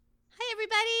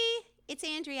it's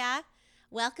Andrea.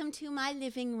 Welcome to my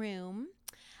living room.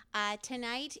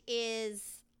 Tonight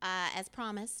is, as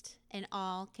promised, an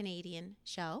all-Canadian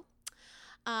show.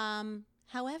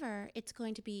 However, it's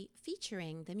going to be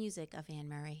featuring the music of Anne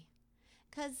Murray.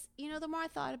 Because, the more I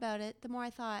thought about it, the more I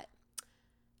thought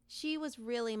she was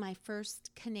really my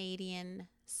first Canadian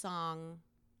song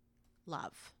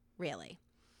love, really.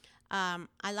 I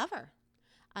love her.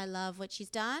 I love what she's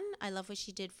done. I love what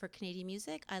she did for Canadian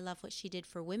music. I love what she did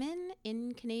for women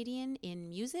in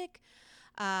music.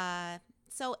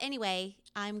 So anyway,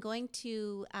 I'm going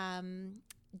to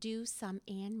do some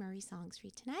Anne Murray songs for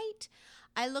you tonight.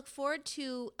 I look forward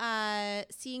to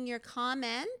seeing your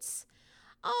comments.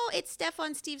 Oh, it's Steph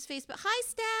on Steve's Facebook. Hi,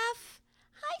 Steph.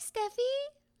 Hi,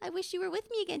 Steffi. I wish you were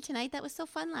with me again tonight. That was so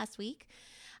fun last week.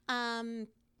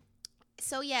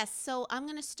 So I'm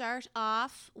going to start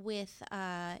off with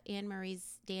Anne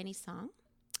Murray's Danny song.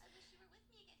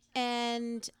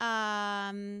 And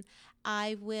I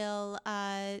will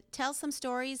tell some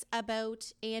stories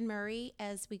about Anne Murray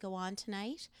as we go on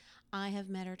tonight. I have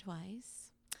met her twice.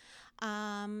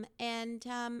 No Anne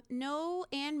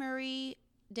Murray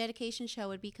dedication show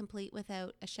would be complete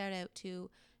without a shout out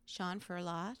to Sean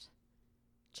Furlot,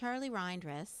 Charlie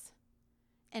Reindress,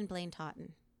 and Blaine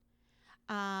Totten.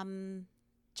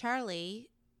 Charlie,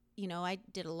 I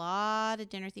did a lot of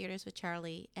dinner theaters with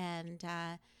Charlie, and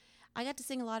I got to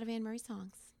sing a lot of Anne Murray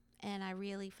songs, and I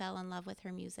really fell in love with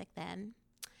her music then.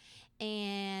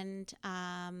 And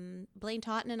Blaine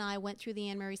Totten and I went through the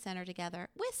Anne Murray Center together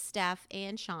with Steph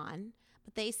and Sean,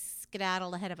 but they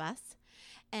skedaddled ahead of us.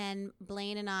 And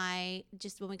Blaine and I,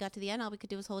 just when we got to the end, all we could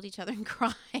do was hold each other and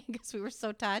cry because we were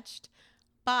so touched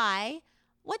by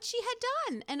what she had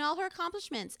done and all her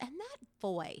accomplishments and that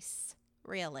voice,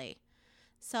 really.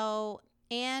 So,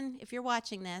 Anne, if you're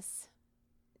watching this,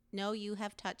 know you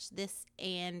have touched this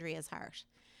Andrea's heart.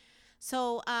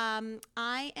 So,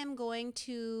 I am going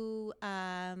to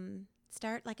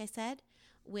start, like I said,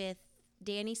 with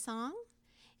Danny's song,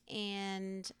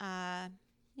 and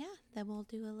then we'll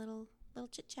do a little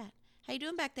chit chat. How you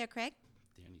doing back there, Craig?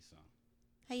 Danny's song.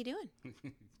 How you doing?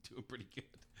 Doing pretty good.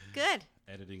 Good.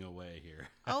 Editing away here.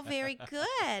 Oh, very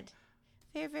good.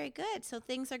 Very, very good. So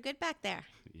things are good back there.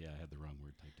 Yeah, I had the wrong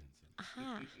word typed in. So.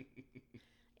 Aha.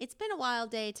 It's been a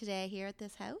wild day today here at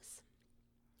this house,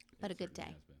 but a good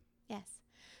day. Yes,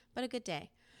 but a good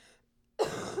day.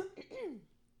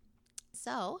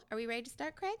 So, are we ready to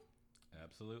start, Craig?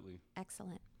 Absolutely.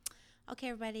 Excellent. Okay,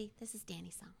 everybody, this is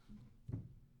Danny's song.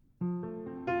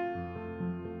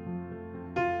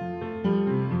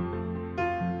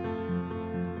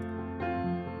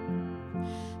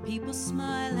 People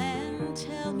smile and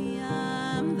tell me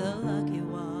I'm the lucky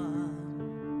one,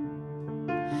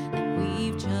 and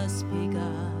we've just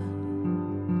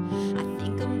begun. I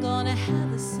think I'm gonna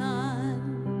have a son.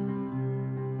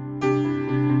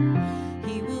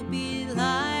 He will be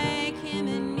like him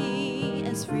and me,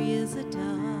 as free as a dove,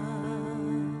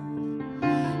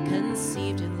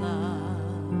 conceived in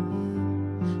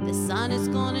love. The sun is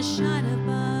gonna shine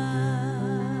above.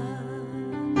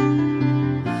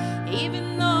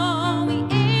 Even though we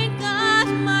ain't got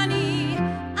money,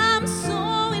 I'm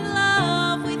so in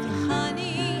love with you,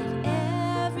 honey.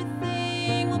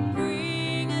 Everything will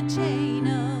bring a chain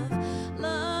of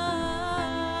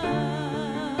love.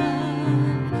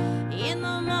 In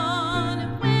the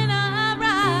morning when I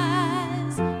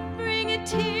rise, bring a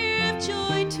tear of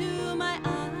joy to my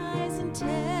eyes and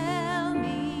tell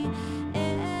me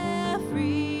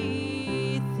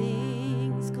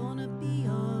everything's gonna be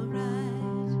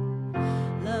alright.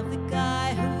 Love the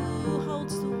guy who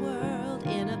holds the world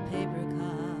in a paper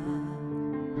cup.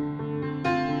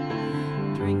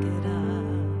 Drink it up.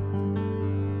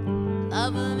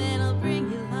 Love him and he'll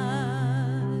bring you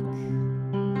luck.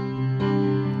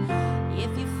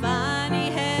 If you find he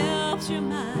helps your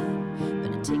mind,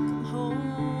 better take him home.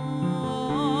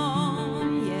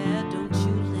 Yeah, don't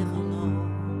you live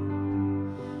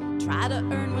alone. Try to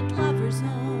earn what lovers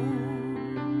own.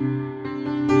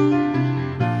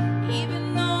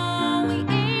 Even though we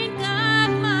ain't got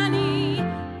money,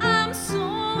 I'm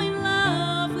so in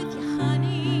love with you,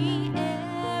 honey.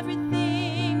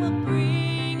 Everything will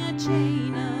bring a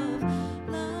chain of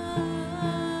love.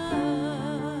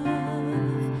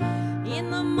 In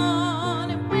the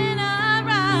morning when I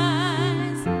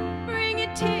rise, bring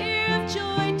a tear of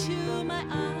joy to my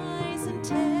eyes and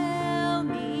tell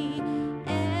me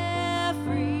everything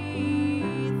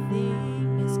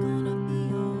is gonna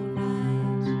be alright.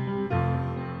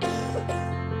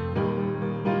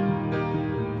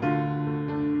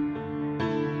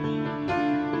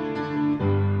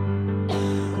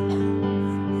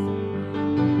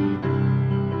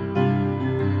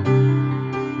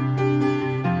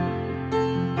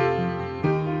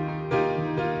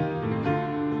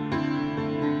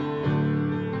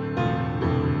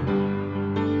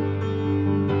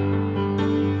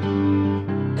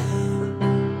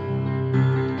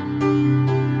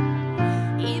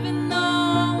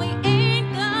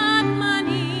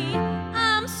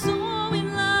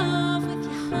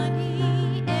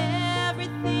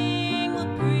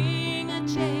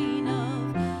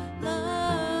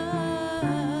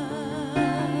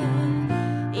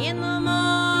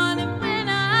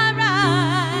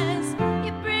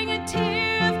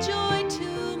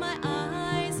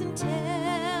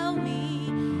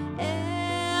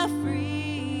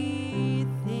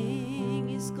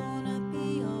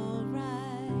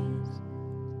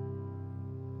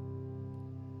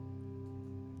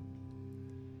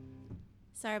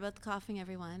 Sorry about the coughing,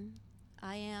 everyone.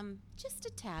 I am just a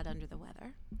tad under the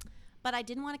weather, but I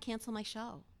didn't want to cancel my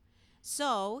show.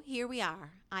 So here we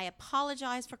are. I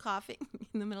apologize for coughing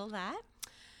in the middle of that.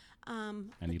 I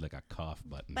need like a cough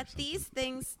button. But or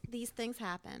something. these things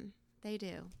happen. They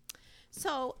do.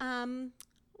 So,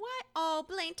 what? Oh,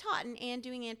 Blaine Totten and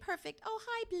doing Ann Perfect. Oh,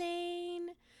 hi, Blaine.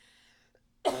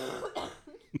 I'm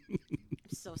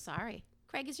so sorry.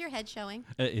 Craig, is your head showing?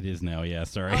 It is now. Yeah.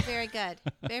 Sorry. Oh, very good.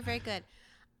 Very, very good.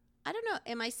 I don't know.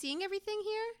 Am I seeing everything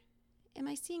here? Am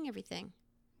I seeing everything?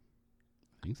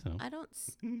 I think so. I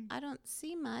don't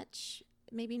see much.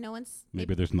 Maybe no one's.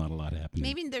 Maybe there's not a lot happening.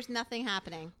 Maybe there's nothing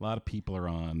happening. A lot of people are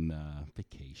on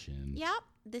vacation. Yep,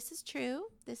 this is true.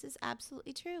 This is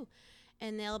absolutely true.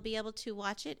 And they'll be able to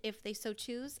watch it if they so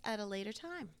choose at a later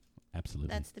time. Absolutely.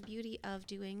 That's the beauty of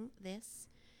doing this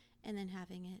and then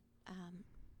having it,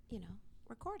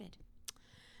 recorded.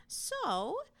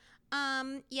 So,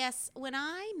 yes, when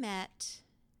I met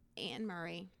Anne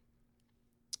Murray,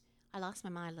 I lost my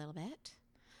mind a little bit.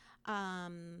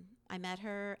 I met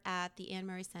her at the Anne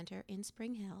Murray Center in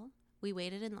Spring Hill. We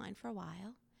waited in line for a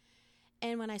while.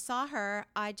 And when I saw her,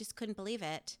 I just couldn't believe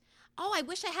it. Oh, I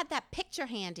wish I had that picture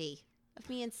handy of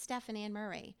me and Steph and Anne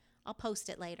Murray. I'll post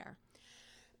it later.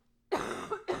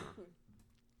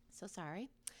 So sorry.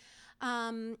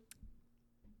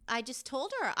 I just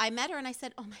told her, I met her and I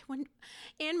said, oh my,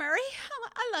 Anne Murray,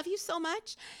 I love you so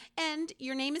much. And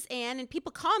your name is Anne and people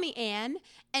call me Anne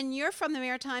and you're from the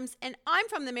Maritimes and I'm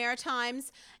from the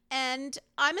Maritimes and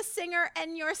I'm a singer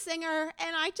and you're a singer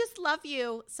and I just love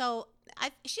you. So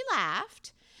she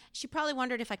laughed. She probably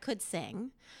wondered if I could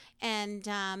sing. And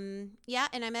and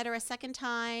I met her a second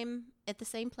time at the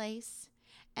same place.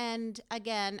 And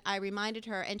again, I reminded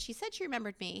her and she said she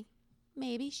remembered me.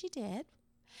 Maybe she did.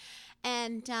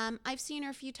 And I've seen her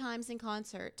a few times in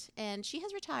concert, and she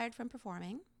has retired from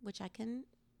performing, which I can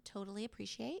totally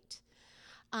appreciate.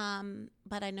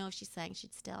 But I know if she sang,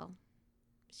 she'd still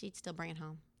bring it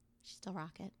home. She'd still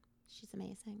rock it. She's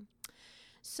amazing.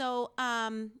 So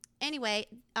anyway,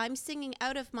 I'm singing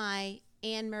out of my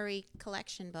Anne Murray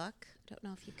collection book. I don't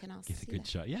know if you can all see Get a good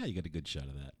shot. Yeah, you got a good shot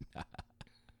of that.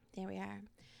 There we are.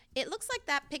 It looks like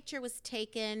that picture was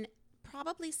taken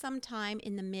probably sometime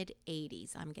in the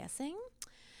mid-'80s, I'm guessing,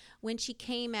 when she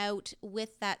came out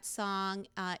with that song,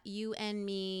 You and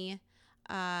Me,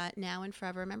 Now and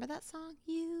Forever. Remember that song?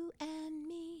 You and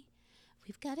me,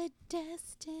 we've got a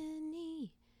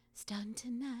destiny, starting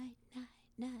tonight,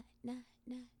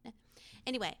 night.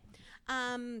 Anyway,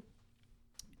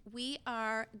 we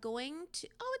are going to,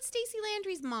 it's Stacey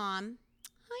Landry's mom.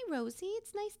 Hi, Rosie.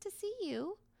 It's nice to see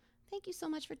you. Thank you so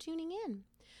much for tuning in.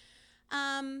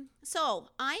 So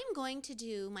I am going to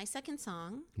do my second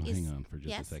song. Well, hang on for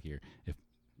just a sec here. If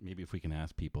we can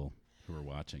ask people who are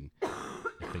watching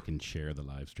if they can share the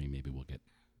live stream, maybe we'll get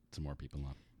some more people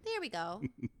on. There we go.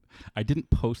 I didn't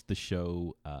post the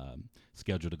show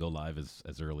scheduled to go live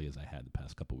as early as I had the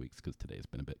past couple weeks because today's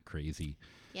been a bit crazy.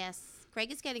 Yes. Craig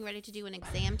is getting ready to do an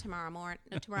exam tomorrow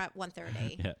at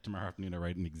 1:30. Yeah, tomorrow afternoon I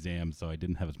write an exam, so I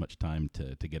didn't have as much time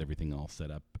to get everything all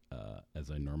set up as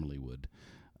I normally would.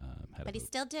 But he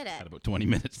still did it. Had about 20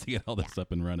 minutes to get all this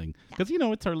up and running. Because,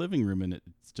 it's our living room, and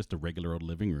it's just a regular old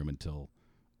living room until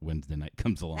Wednesday night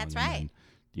comes along. That's right.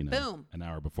 And then, boom. An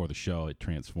hour before the show, it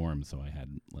transforms, so I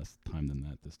had less time than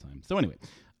that this time. So anyway,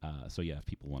 if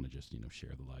people want to just,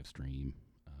 share the live stream,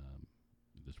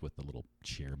 just with the little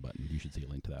share button, you should see a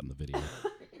link to that in the video.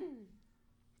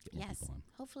 Yes.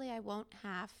 Hopefully I won't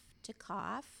have to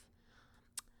cough.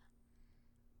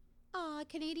 A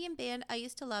Canadian band I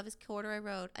used to love is Corduroy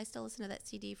Road. I still listen to that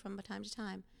CD from time to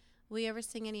time. Will you ever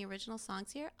sing any original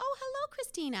songs here? Oh, hello,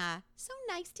 Christina. So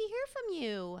nice to hear from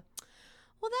you.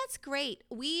 Well, that's great.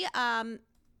 We,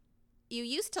 you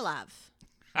used to love.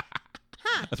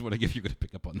 Huh. That's what I give you to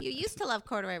pick up on that. You used to love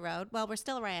Corduroy Road. Well, we're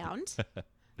still around.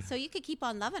 So you could keep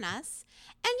on loving us.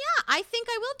 And yeah, I think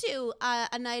I will do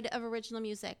a night of original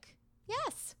music.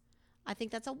 Yes. I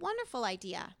think that's a wonderful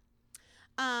idea.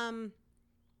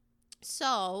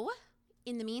 So,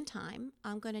 in the meantime,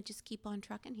 I'm going to just keep on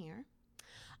trucking here.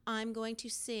 I'm going to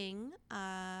sing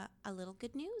a little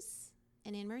good news,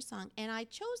 an Anne Murray song. And I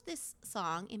chose this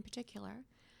song in particular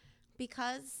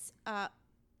because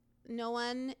no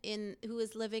one who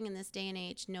is living in this day and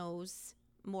age knows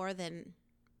more than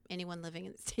anyone living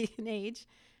in this day and age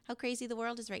how crazy the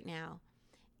world is right now.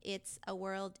 It's a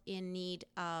world in need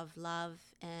of love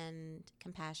and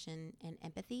compassion and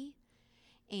empathy.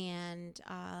 And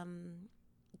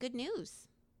good news,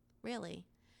 really.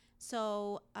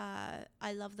 So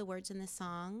I love the words in this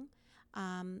song.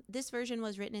 This version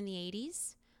was written in the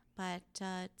 80s, but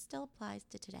it still applies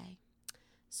to today.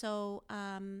 So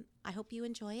I hope you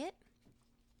enjoy it.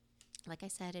 Like I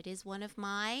said, it is one of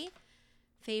my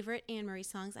favorite Anne Marie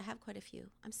songs. I have quite a few.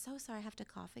 I'm so sorry I have to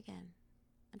cough again.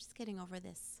 I'm just getting over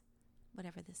this,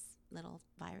 whatever this little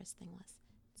virus thing was.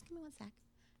 Just give me one sec.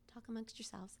 Talk amongst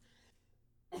yourselves.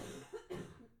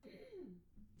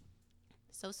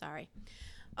 So sorry.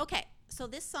 Okay, so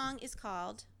this song is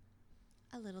called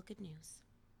A Little Good News.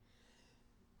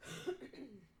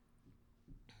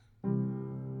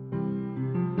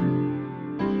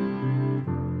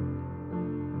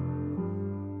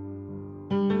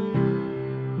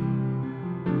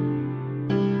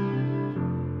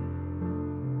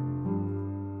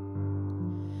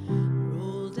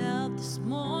 Rolled out this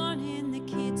morning, the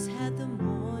kids had the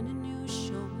morning news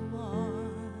show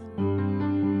on.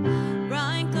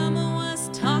 Brian Gummer was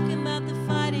talking about the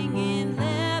fighting in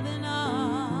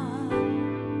Lebanon.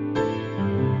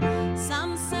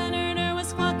 Some senator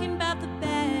was talking about the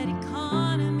bad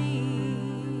economy.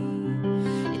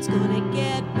 It's gonna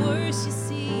get worse, you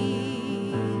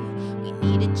see. We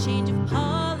need a change of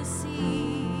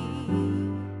policy.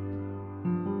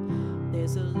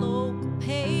 There's a local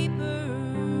paper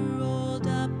rolled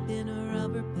up in a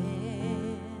rubber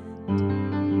band.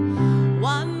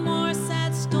 One more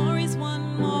sad story's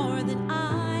one more than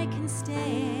I can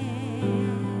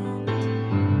stand.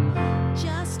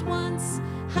 Just once,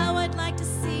 how I'd like to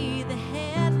see the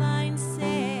headlines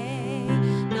say.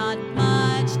 Not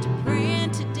much to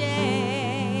print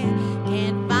today.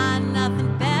 Can't find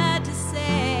nothing bad to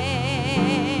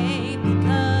say.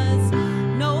 Because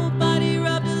nobody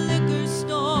robbed a liquor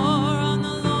store on the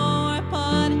lower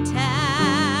part of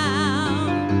town.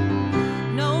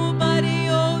 Nobody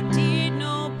OD'd,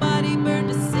 nobody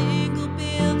burned a single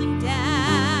building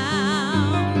down.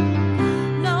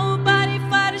 Nobody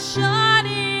fired a shot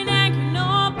in anger,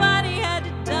 nobody had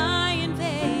to die in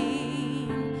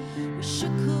vain. We sure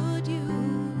could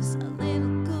use a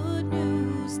little good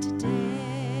news today.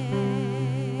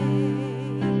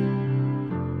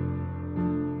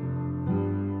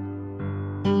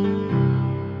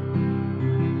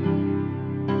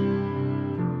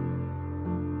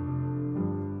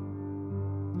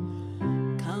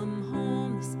 Come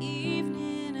home this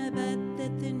evening, I bet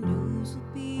that the news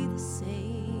will be the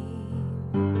same.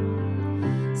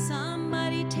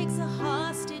 Somebody takes a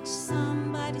hostage,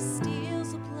 somebody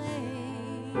steals a plane.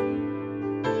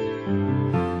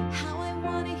 How I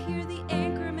want to hear the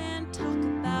anchorman talk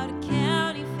about a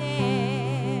county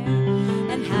fair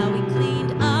and how he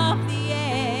cleaned up the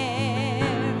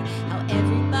air, how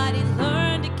everybody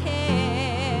learned to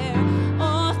care.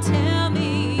 Oh, tell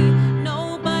me,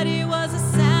 nobody was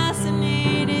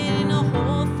assassinated in a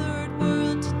whole third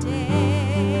world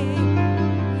today.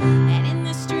 And in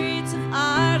the streets of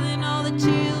Ireland, all the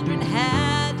children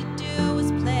had to do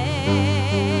was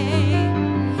play.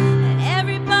 And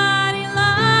everybody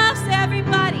loves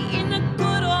everybody in the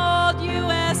good old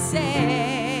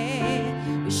USA.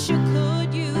 We sure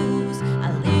could use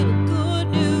a little good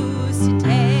news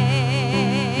today.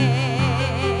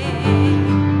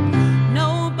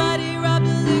 Nobody robbed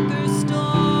a liquor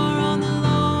store on the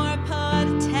lower part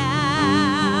of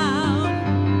town.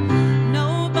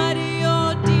 Nobody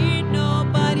OD'd,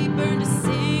 nobody burned a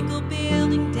single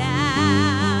building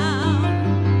down.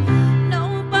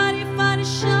 Nobody fired a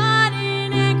shot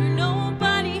in anger,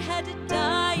 nobody had to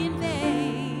die in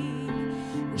vain.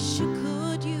 We sure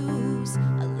could use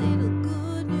a little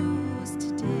good news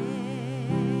today.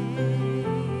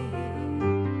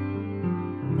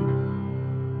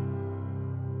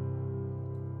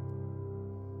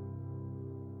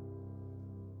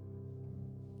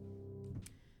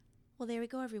 Well, there we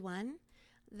go, everyone.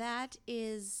 That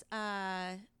is,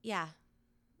 a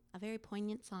very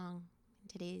poignant song in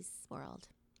today's world.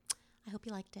 I hope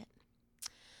you liked it.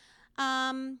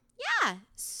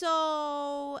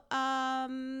 So,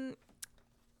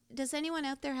 does anyone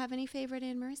out there have any favorite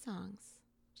Anne Marie songs?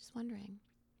 Just wondering.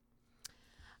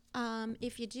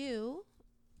 If you do,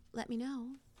 let me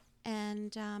know.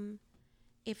 And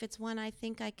if it's one I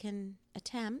think I can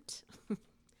attempt,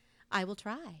 I will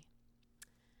try.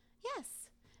 Yes.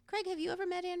 Craig, have you ever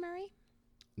met Anne Marie?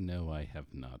 No, I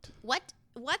have not. What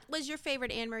was your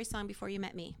favorite Anne Marie song before you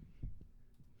met me?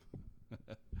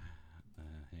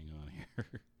 Hang on here.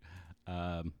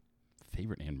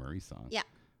 Favorite Anne Marie song? Yeah.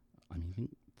 I mean, I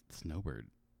think Snowbird.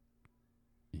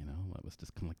 You know, that was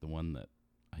just kind of like the one that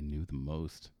I knew the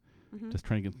most. Mm-hmm. Just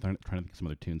trying to think of some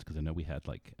other tunes because I know we had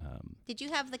like. Did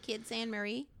you have the kids Anne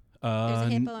Marie? There's a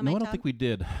hippo in my no, I don't tub? think we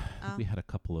did. Oh. We had a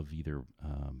couple of either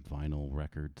vinyl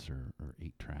records or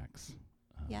 8 tracks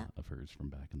Yeah. of hers from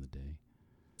back in the day.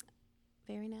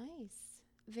 Very nice.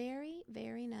 Very,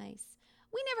 very nice.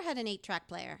 We never had an 8-track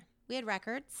player. We had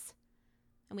records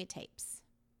and we had tapes.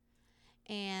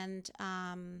 And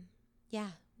yeah,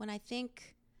 when I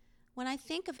think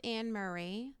of Anne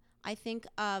Murray, I think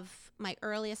of my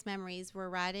earliest memories were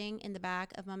riding in the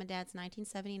back of Mom and Dad's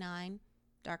 1979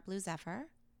 Dark Blue Zephyr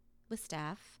with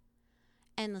Steph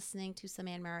and listening to some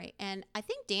Anne Murray. And I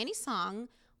think Danny's Song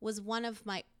was one of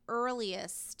my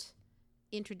earliest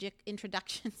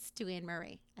introductions to Anne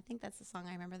Murray. I think that's the song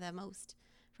I remember the most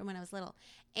from when I was little.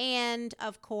 And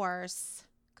of course,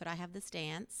 Could I Have This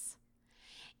Dance?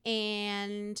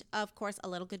 And of course, A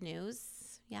Little Good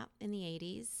News, yeah, in the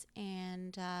 80s.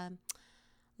 And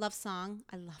Love Song,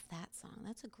 I love that song.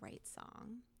 That's a great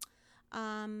song.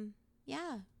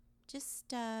 Yeah,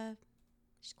 just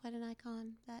she's quite an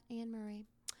icon, that Anne Murray.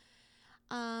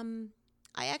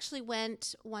 I actually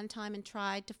went one time and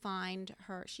tried to find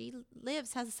her. She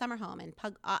has a summer home in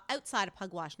outside of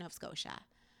Pugwash, Nova Scotia.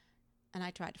 And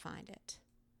I tried to find it.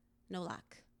 No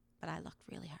luck, but I looked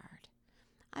really hard.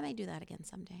 I may do that again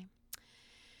someday.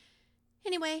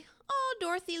 Anyway,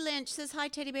 Dorothy Lynch says, hi,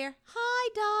 Teddy Bear. Hi,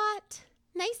 Dot.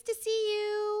 Nice to see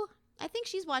you. I think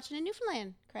she's watching in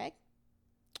Newfoundland, Craig.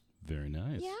 Very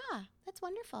nice. Yeah, that's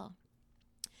wonderful.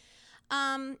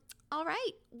 All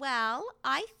right. Well,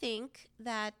 I think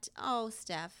that,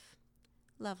 Steph,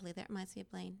 lovely. That reminds me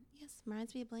of Blaine. Yes,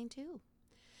 reminds me of Blaine too.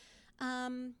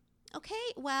 Okay.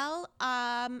 Well,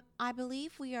 I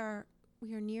believe we are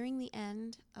nearing the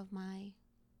end of my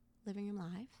Living Room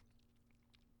Live.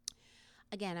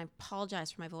 Again, I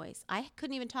apologize for my voice. I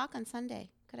couldn't even talk on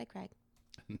Sunday, could I, Craig?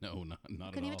 No, not at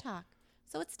all. Couldn't even talk.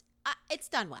 So it's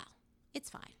done well. It's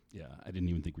fine. Yeah, I didn't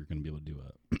even think we were going to be able to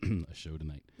do a show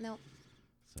tonight. Nope.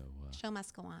 So show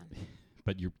must go on.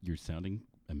 But you're sounding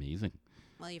amazing.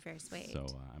 Well, you're very sweet. So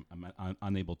I'm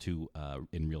unable to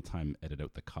in real time edit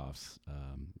out the coughs.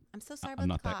 I'm so sorry about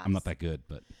the coughs. I'm not that good,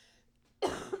 but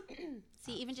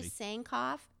see, even just saying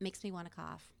cough makes me want to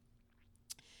cough.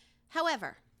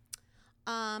 However,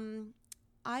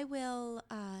 I will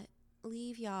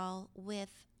leave y'all with,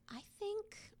 I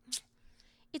think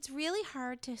it's really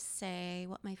hard to say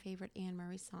what my favorite Anne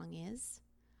Murray song is.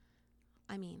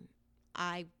 I mean,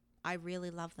 I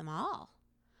really love them all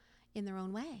in their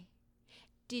own way.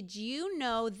 Did you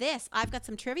know this? I've got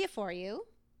some trivia for you.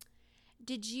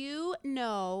 Did you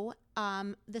know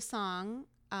the song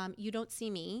You Don't See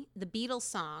Me, the Beatles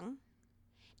song?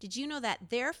 Did you know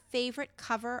that their favorite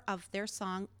cover of their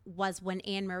song was when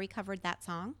Anne Murray covered that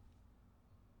song?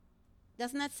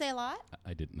 Doesn't that say a lot?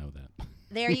 I didn't know that.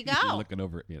 There you go. You're looking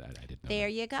over at me. I didn't know There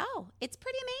that. you go. It's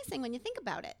pretty amazing when you think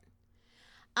about it.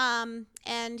 And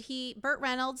Burt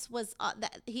Reynolds was, I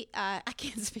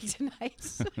can't speak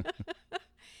tonight.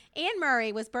 Anne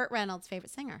Murray was Burt Reynolds'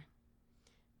 favorite singer.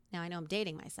 Now, I know I'm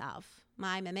dating myself.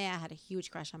 My mama had a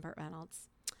huge crush on Burt Reynolds.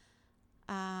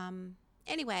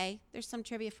 Anyway, there's some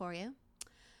trivia for you.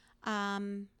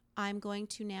 I'm going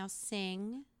to now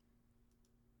sing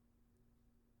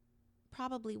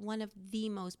probably one of the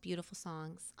most beautiful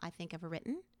songs I think ever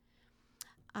written.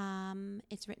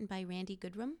 It's written by Randy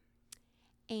Goodrum,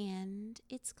 and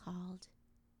it's called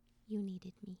You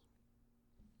Needed Me.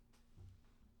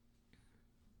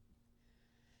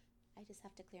 I just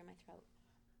have to clear my throat.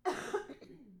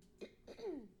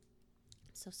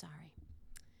 So sorry.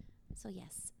 So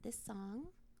yes, this song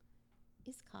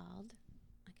is called,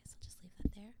 I guess I'll just leave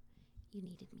that there, You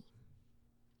Needed Me.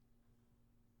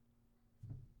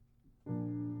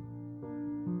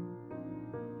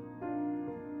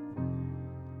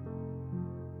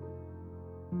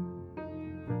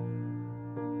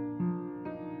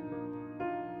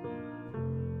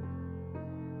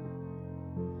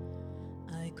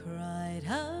 I cried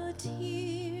a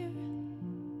tear,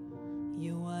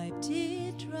 you wiped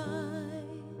it dry.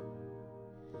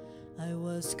 I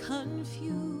was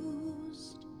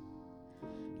confused,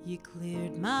 you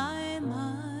cleared my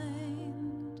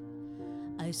mind.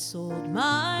 I sold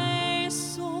my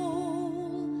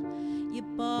soul, you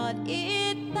bought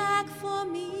it back for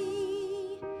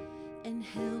me and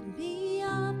held me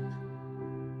up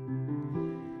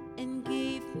and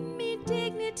gave me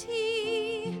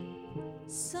dignity.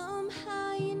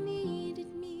 Somehow you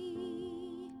needed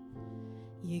me.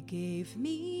 You gave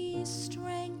me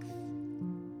strength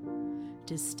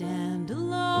to stand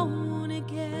alone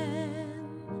again,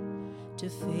 to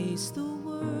face the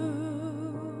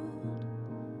world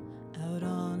out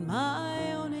on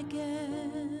my own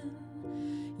again.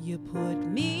 You put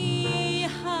me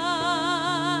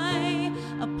high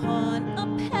upon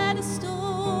a pedestal,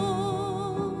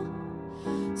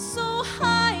 so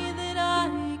high that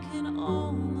I can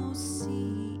almost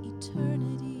see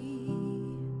eternity.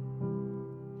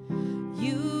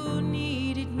 You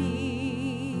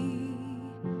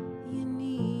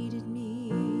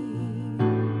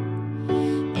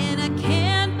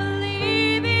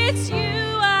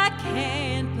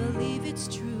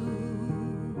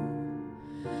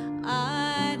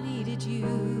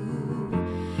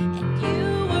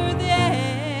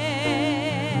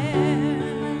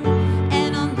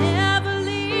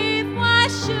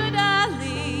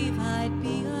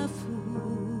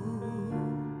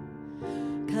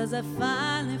 'cause I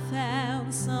finally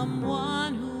found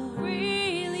someone who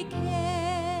really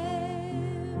cares.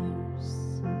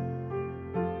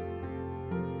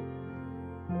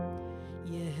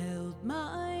 You held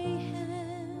my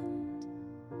hand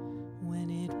when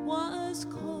it was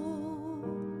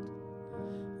cold,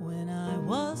 when I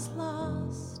was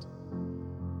lost.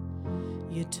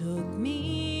 You took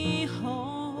me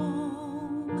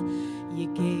home,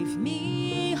 you gave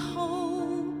me hope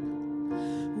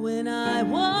when I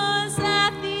was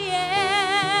at the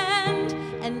end,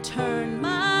 and turned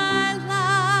my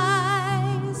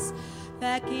lies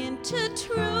back into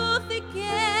truth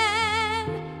again.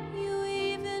 You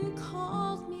even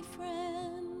called me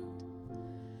friend.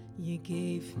 You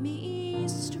gave me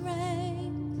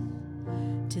strength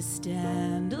to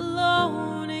stand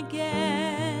alone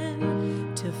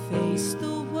again, to face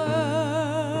the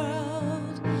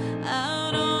world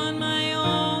out on my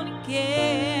own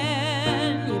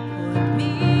again. You put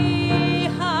me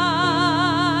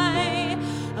high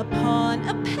upon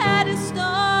a pedestal,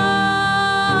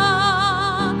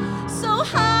 so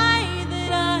high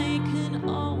that I can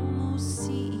almost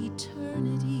see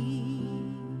eternity.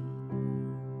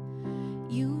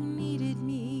 You needed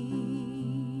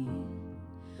me.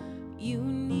 You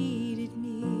needed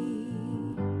me.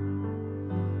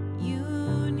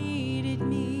 You needed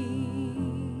me.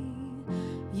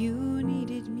 You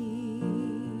needed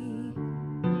me.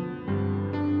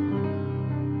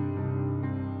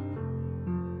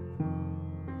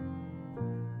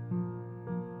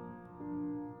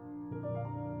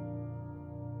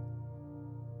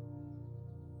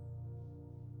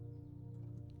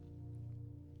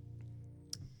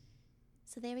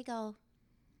 So there we go.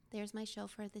 There's my show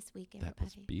for this week, That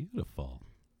was everybody. beautiful.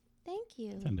 Thank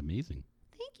you. Sounded amazing.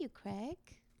 Thank you, Craig.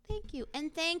 Thank you.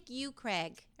 And thank you,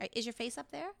 Craig. Is your face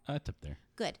up there? It's up there.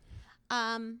 Good.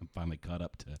 I'm finally caught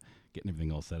up to getting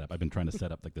everything all set up. I've been trying to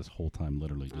set up like this whole time,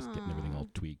 literally just getting everything all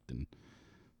tweaked and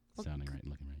Well, sounding right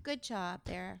and looking right. Good job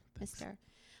there, Thanks. mister.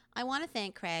 I want to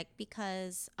thank Craig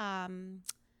because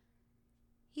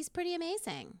he's pretty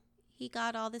amazing. He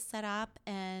got all this set up,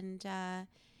 and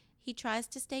he tries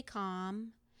to stay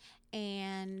calm.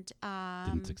 And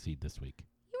Didn't succeed this week.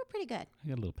 you were pretty good. I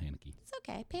got a little panicky. It's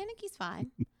okay. Panicky's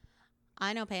fine.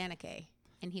 I know panicky,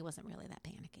 and he wasn't really that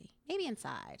panicky. Maybe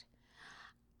inside.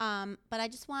 But I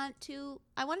want to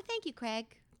thank you,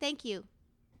 Craig. Thank you.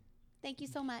 Thank you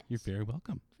so much You're very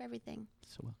welcome. for everything.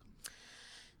 So welcome.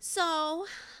 So,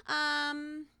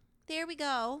 there we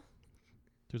go.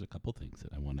 There's a couple things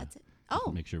that I want That's to it.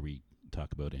 Oh, make sure we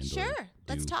talk about. And sure.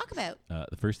 Let's do. talk about.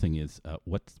 The first thing is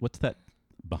what's that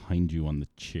behind you on the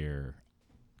chair,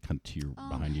 kind of to your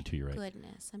behind you to your right?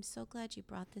 Goodness, I'm so glad you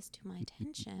brought this to my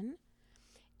attention.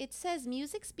 It says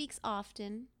music speaks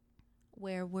often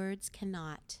where words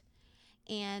cannot.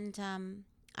 And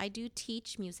I do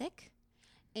teach music.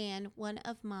 And one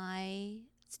of my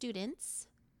students,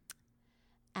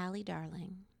 Allie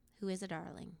Darling, who is a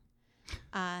darling,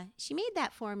 she made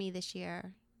that for me this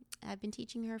year. I've been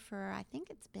teaching her for, I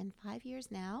think it's been 5 years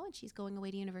now, and she's going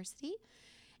away to university.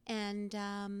 And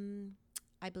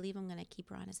I believe I'm going to keep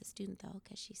her on as a student, though,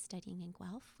 because she's studying in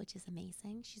Guelph, which is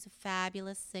amazing. She's a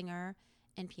fabulous singer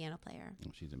and piano player.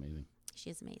 Oh, she's amazing. She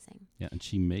is amazing. Yeah, and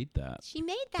she made that. She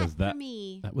made that Does for that-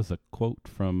 me. That was a quote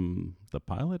from the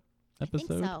pilot episode.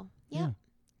 I think so. Yeah. Yeah.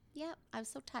 Yeah. I was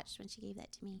so touched when she gave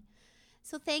that to me.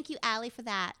 So thank you, Allie, for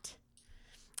that.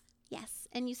 Yes.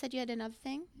 And you said you had another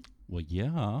thing? Well,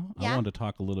 yeah. I Yeah? wanted to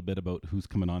talk a little bit about who's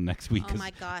coming on next week. Oh, 'cause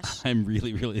my gosh. I'm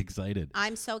really, really excited.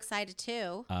 I'm so excited,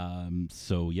 too.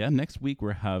 So yeah, next week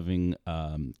we're having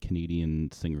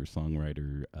Canadian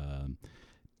singer-songwriter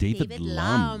David David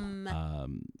Lum.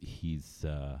 Lum. He's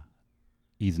an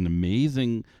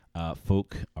amazing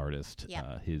folk artist.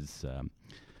 Yep. His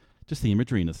just the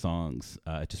imagery in the songs,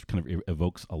 it just kind of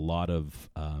evokes a lot of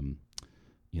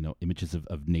images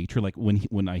of nature. Like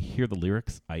when I hear the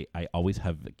lyrics, I always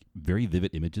have like, very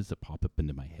vivid images that pop up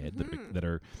into my head that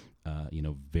are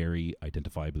very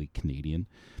identifiably Canadian.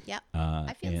 Yep.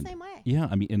 I feel the same way. Yeah,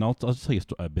 I mean, and I'll just tell you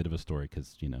a bit of a story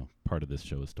because part of this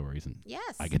show is stories, and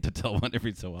Yes. I get to tell one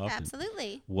every so often.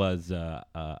 Absolutely. Was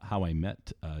how I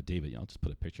met David. I'll just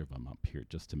put a picture of him up here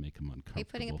just to make him uncomfortable. Are you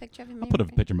putting a picture of him? I'll in put a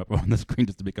your- picture up on the screen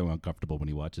just to make him uncomfortable when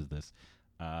he watches this.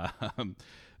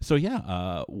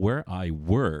 Where I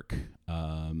work,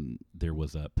 there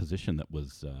was a position that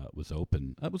was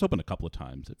open. It was open a couple of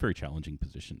times. A very challenging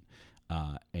position,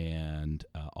 and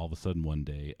all of a sudden one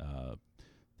day,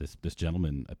 this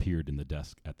gentleman appeared in the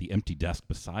desk at the empty desk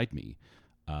beside me,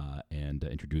 and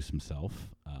introduced himself.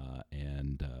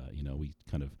 We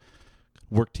kind of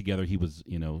worked together. He was,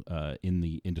 in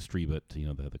the industry, but the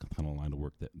kind of line of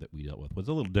work that we dealt with was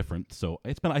a little different. So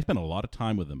I spent a lot of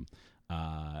time with him,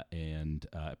 and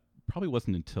probably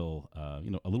wasn't until a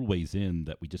little ways in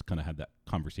that we just kind of had that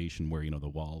conversation where the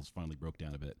walls finally broke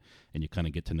down a bit, and you kind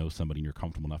of get to know somebody and you're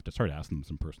comfortable enough to start asking them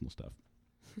some personal stuff.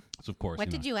 So of course, What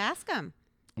did you ask him?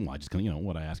 Well, I just kind of,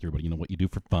 what I ask everybody, what you do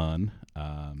for fun.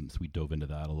 So we dove into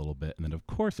that a little bit, and then of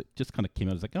course it just kind of came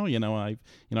out as like, oh,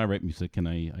 I write music and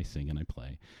I sing and I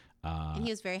play. And he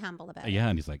was very humble about it. Yeah,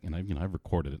 and he's like, and I've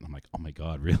recorded it, and I'm like, oh my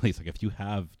god, really? He's like, if you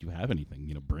have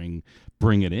anything,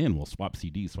 bring it in. We'll swap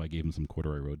CDs. So I gave him some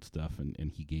Corduroy Road stuff,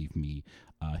 and he gave me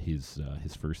his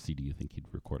first CD. I think he'd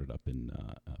recorded up in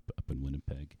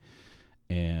Winnipeg.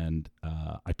 And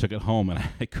I took it home, and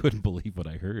I couldn't believe what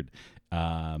I heard.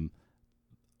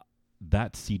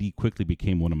 That CD quickly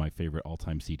became one of my favorite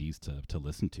all-time CDs to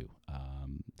listen to.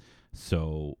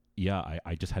 So yeah,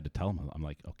 I just had to tell him. I'm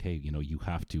like, okay, you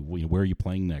have to. Where are you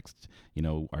playing next?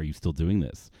 Are you still doing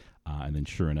this? And then,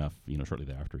 sure enough, shortly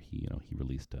thereafter, he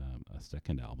released a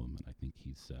second album, and I think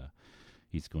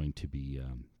he's going to be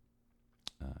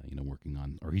working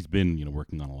on, or he's been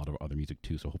working on a lot of other music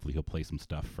too. So hopefully he'll play some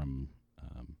stuff from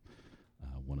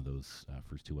one of those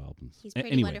first two albums. He's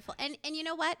pretty wonderful. And you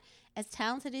know what? As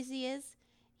talented as he is,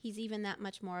 he's even that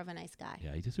much more of a nice guy.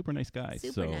 Yeah, he's a super nice guy.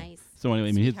 Super nice. So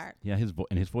anyway, Sweetheart.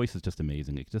 his voice is just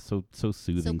amazing. It's just so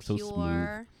soothing, so so pure,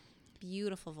 smooth.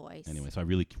 Beautiful voice. Anyway, so I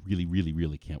really, really, really,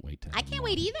 really can't wait to. I can't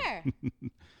wait either.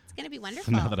 It's going to be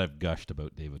wonderful. So now that I've gushed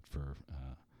about David for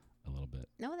a little bit,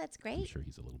 no, that's great. I'm sure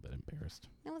he's a little bit embarrassed.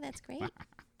 No, that's great.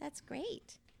 That's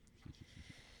great.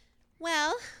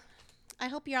 Well, I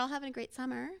hope you're all having a great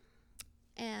summer.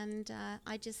 And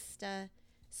I just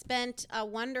spent a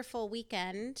wonderful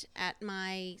weekend at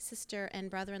my sister and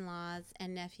brother-in-law's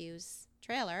and nephew's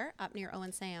trailer up near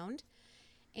Owen Sound.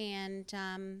 And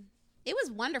it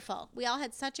was wonderful. We all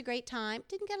had such a great time.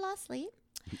 Didn't get a lot of sleep.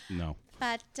 No.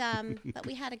 But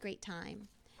we had a great time.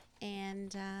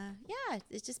 And yeah,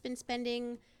 it's just been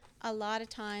spending a lot of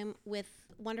time with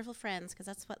wonderful friends, because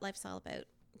that's what life's all about,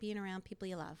 being around people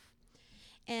you love.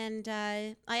 And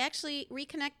I actually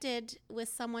reconnected with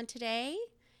someone today.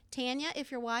 Tanya,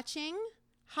 if you're watching,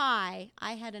 hi.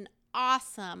 I had an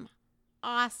awesome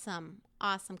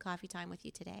coffee time with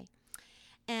you today.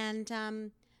 And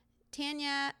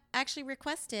Tanya actually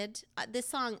requested this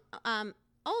song.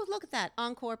 Oh, look at that.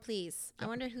 Encore, please. I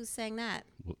wonder who sang that.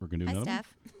 We're going to do Hi, another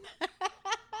Steph.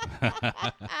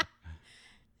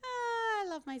 I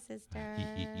love my sister.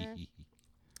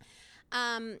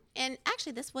 And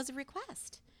actually, this was a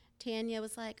request. Tanya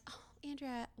was like, "Oh,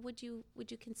 Andrea, would you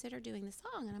consider doing the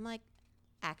song?" And I'm like,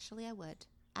 "Actually, I would.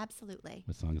 Absolutely."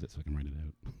 What song is it so I can write it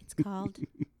out?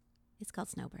 It's called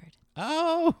Snowbird.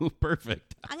 Oh,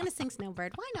 perfect. I'm gonna sing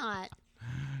Snowbird. Why not?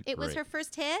 It was Great. her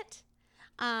first hit.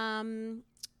 And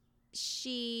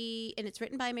it's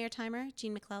written by Maritimer,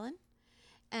 Gene McClellan.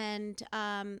 And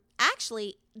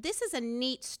actually, this is a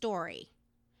neat story.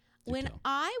 When tell.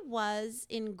 I was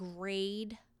in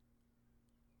grade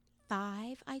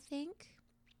 5, I think,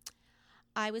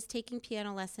 I was taking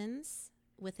piano lessons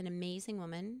with an amazing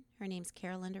woman. Her name's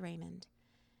Carolinda Raymond.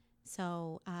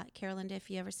 So, Carolinda,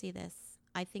 if you ever see this,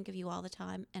 I think of you all the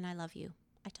time, and I love you.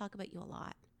 I talk about you a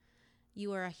lot.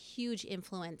 You are a huge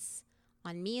influence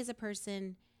on me as a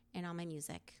person and on my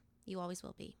music. You always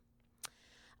will be.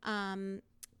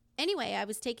 Anyway, I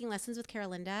was taking lessons with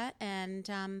Carolinda, and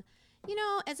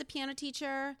as a piano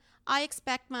teacher, I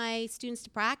expect my students to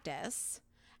practice.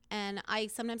 And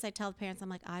sometimes I tell the parents, I'm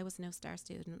like, I was no star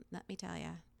student, let me tell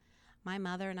you. My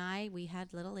mother and we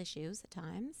had little issues at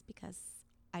times because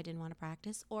I didn't want to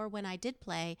practice. Or when I did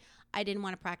play, I didn't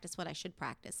want to practice what I should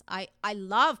practice. I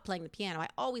love playing the piano. I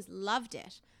always loved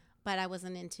it. But I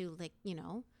wasn't into,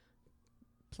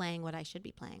 playing what I should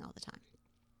be playing all the time.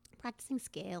 Practicing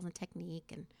scales and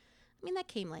technique. And that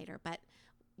came later. But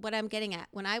what I'm getting at,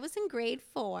 when I was in grade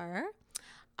 4,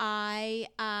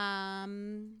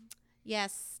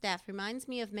 yes, Steph, reminds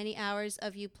me of many hours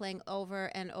of you playing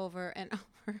over and over and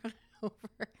over and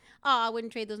over. Oh, I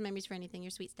wouldn't trade those memories for anything.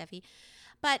 You're sweet, Steffi.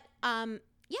 But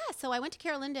so I went to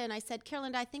Carolinda and I said,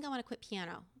 Carolinda, I think I want to quit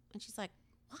piano. And she's like,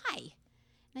 why?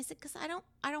 And I said, because I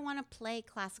don't want to play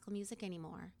classical music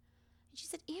anymore. And she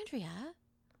said, Andrea,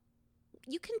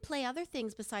 you can play other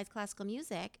things besides classical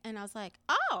music. And I was like,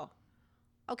 oh,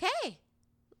 okay,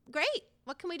 great.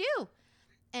 What can we do?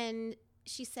 And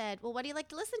she said, well, what do you like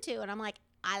to listen to? And I'm like,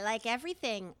 I like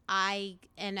everything.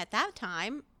 And at that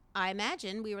time, I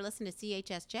imagine we were listening to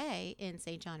CHSJ in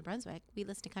St. John, New Brunswick. We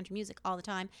listened to country music all the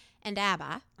time and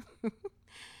ABBA.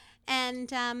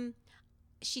 And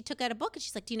she took out a book and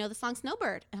she's like, do you know the song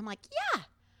Snowbird? And I'm like, yeah.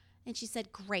 And she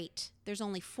said, great. There's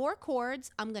only 4 chords.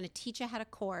 I'm going to teach you how to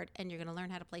chord, and you're going to learn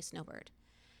how to play Snowbird.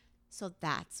 So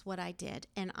that's what I did.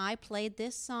 And I played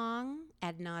this song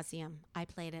ad nauseum. I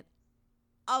played it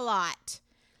a lot.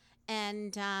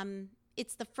 And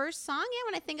it's the first song,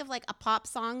 when I think of like a pop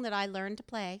song that I learned to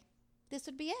play, this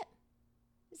would be it.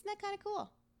 Isn't that kind of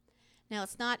cool? Now,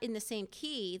 it's not in the same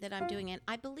key that I'm doing it.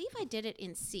 I believe I did it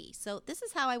in C. So this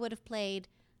is how I would have played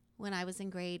when I was in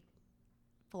grade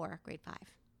 4, grade 5.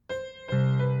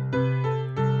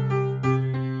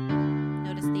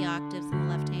 Notice the octaves in the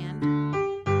left hand.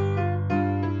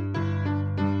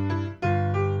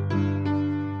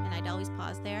 And I'd always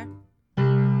pause there,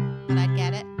 but I'd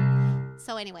get it.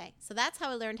 So anyway, so that's how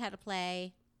I learned how to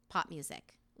play pop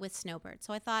music with Snowbird.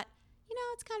 So I thought,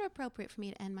 it's kind of appropriate for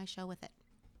me to end my show with it.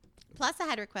 Plus, I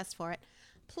had a request for it.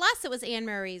 Plus, it was Anne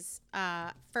Murray's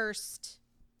first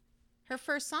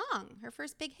song, her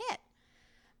first big hit.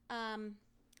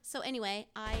 So anyway,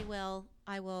 I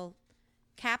will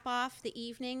cap off the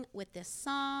evening with this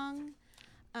song.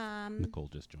 Nicole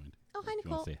just joined. Oh, hi, If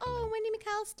you wanna Nicole. say Oh, hello. Wendy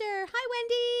McAllister. Hi,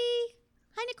 Wendy.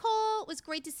 Hi, Nicole. It was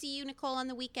great to see you, Nicole, on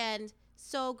the weekend.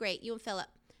 So great. You and Philip,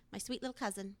 my sweet little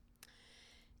cousin.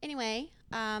 Anyway,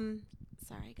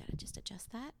 sorry, I got to just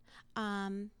adjust that.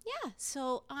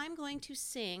 So I'm going to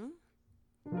sing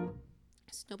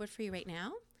Snowbird for you right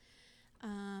now.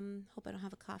 Hope I don't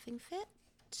have a coughing fit.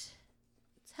 It's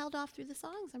held off through the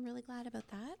songs. I'm really glad about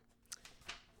that.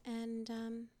 And,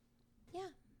 the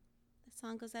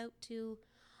song goes out to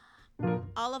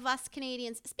all of us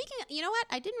Canadians. Speaking of, you know what?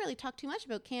 I didn't really talk too much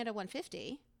about Canada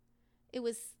 150. It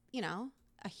was,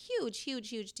 a huge, huge,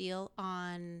 huge deal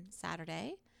on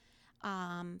Saturday.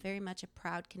 Very much a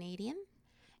proud Canadian.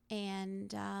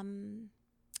 And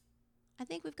I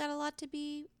think we've got a lot to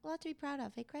be proud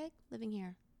of. Hey, Craig, living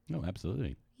here. No,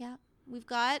 absolutely. Yeah, we've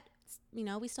got,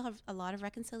 we still have a lot of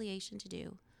reconciliation to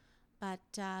do. But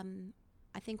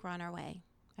I think we're on our way.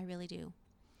 I really do.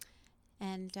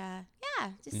 And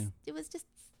it was just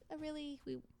a really,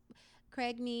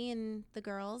 Craig, me, and the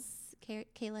girls,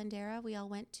 Kayla and Dara, we all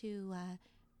went to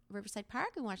Riverside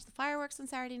Park and watched the fireworks on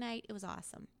Saturday night. It was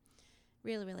awesome.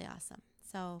 Really, really awesome.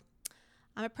 So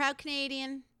I'm a proud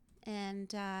Canadian.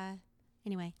 And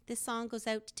anyway, this song goes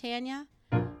out to Tanya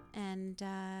and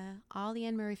all the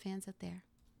Anne Murray fans out there.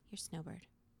 Here's Snowbird.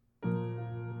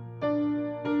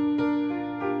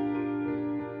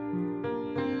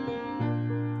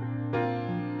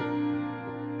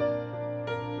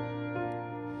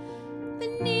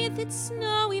 Beneath its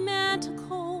snowy mantle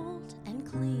cold and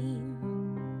clean,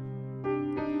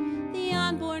 the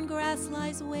unborn grass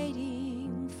lies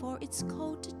waiting for its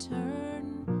coat to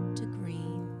turn to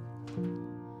green.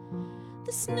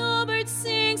 The snowbird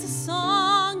sings a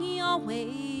song he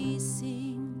always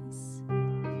sings,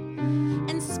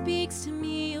 and speaks to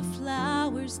me of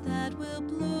flowers that will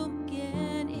bloom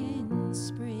again in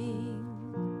spring.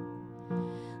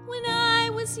 When I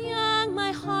was young,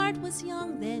 my heart was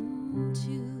young then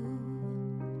too,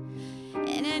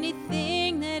 and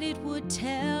anything that it would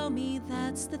tell me,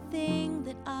 that's the thing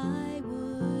that I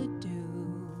would do.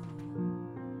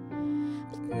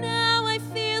 But now I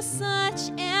feel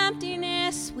such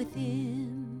emptiness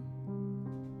within,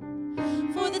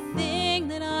 for the thing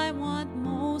that I want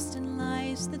most in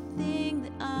life's the thing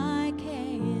that I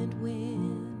can't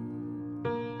win.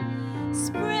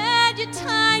 Spread your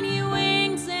tiny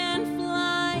wings and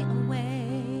fly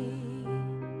away,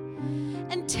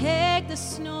 and take the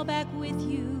snow back with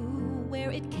you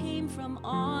where it came from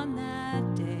on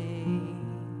that day.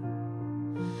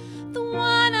 The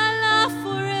one I love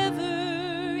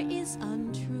forever is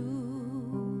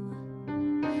untrue,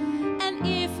 and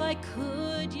if I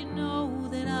could, you know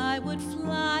that I would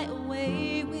fly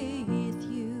away with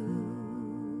you.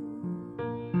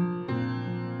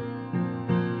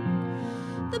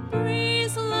 The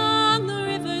breeze along the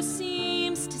river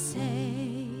seems to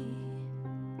say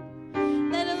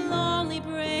that it'll only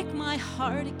break my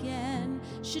heart again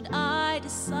should I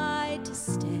decide to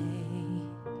stay.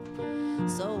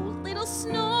 So little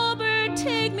snowbird,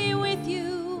 take me with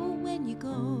you when you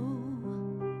go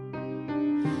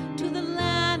to the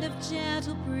land of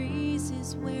gentle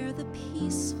breezes where the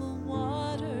peaceful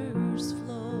waters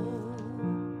flow.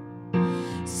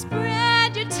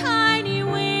 Spread your tiny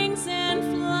wings and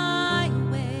fly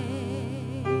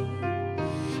away,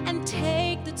 and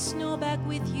take that snow back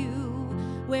with you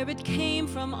where it came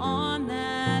from on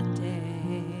that day.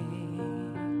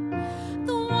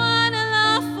 The one I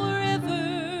love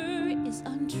forever is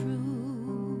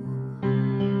untrue,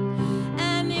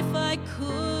 and if I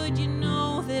could, you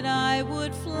know that I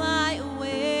would fly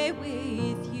away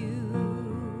with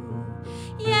you.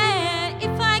 Yeah,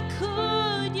 if I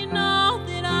could, you know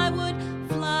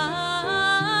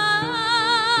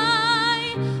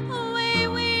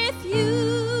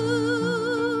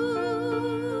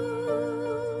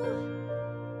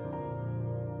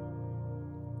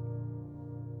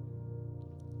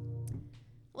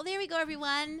Well, there we go,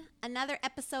 everyone. Another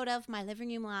episode of My Living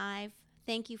Room Live.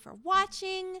 Thank you for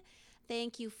watching.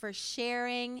 Thank you for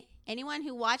sharing. Anyone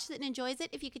who watches it and enjoys it,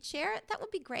 if you could share it, that would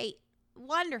be great.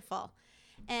 Wonderful.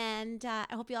 And I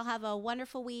hope you all have a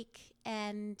wonderful week.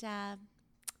 And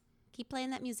keep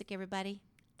playing that music, everybody.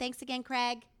 Thanks again,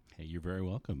 Craig. Hey, you're very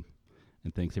welcome.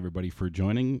 And thanks, everybody, for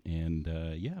joining. And,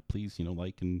 please,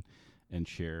 like and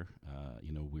share.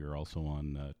 We're also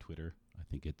on Twitter. I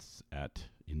think it's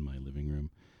 @In My Living Room.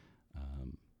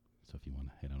 So if you want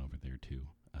to head on over there, too.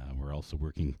 We're also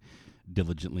working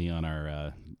diligently on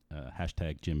our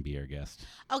hashtag Jim Be Our Guest.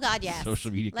 Oh, God, yes. Social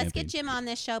media Let's campaign. get Jim on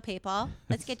this show, people.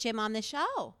 Let's get Jim on this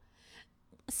show.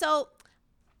 So,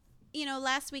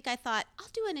 last week I thought, I'll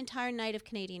do an entire night of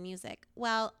Canadian music.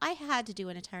 Well, I had to do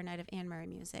an entire night of Anne Murray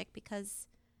music because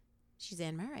she's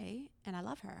Anne Murray, and I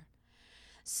love her.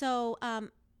 So,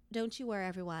 don't you worry,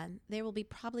 everyone. There will be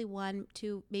probably 1,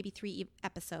 2, maybe 3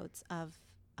 episodes of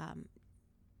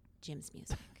Jim's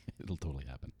music. It'll totally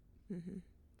happen. Mm-hmm,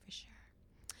 for sure.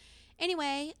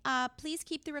 Anyway, please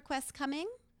keep the requests coming.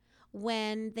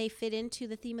 When they fit into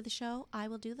the theme of the show, I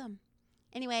will do them.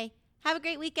 Anyway, have a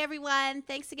great week, everyone.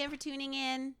 Thanks again for tuning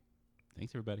in.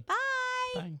 Thanks, everybody. Bye.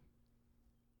 Bye.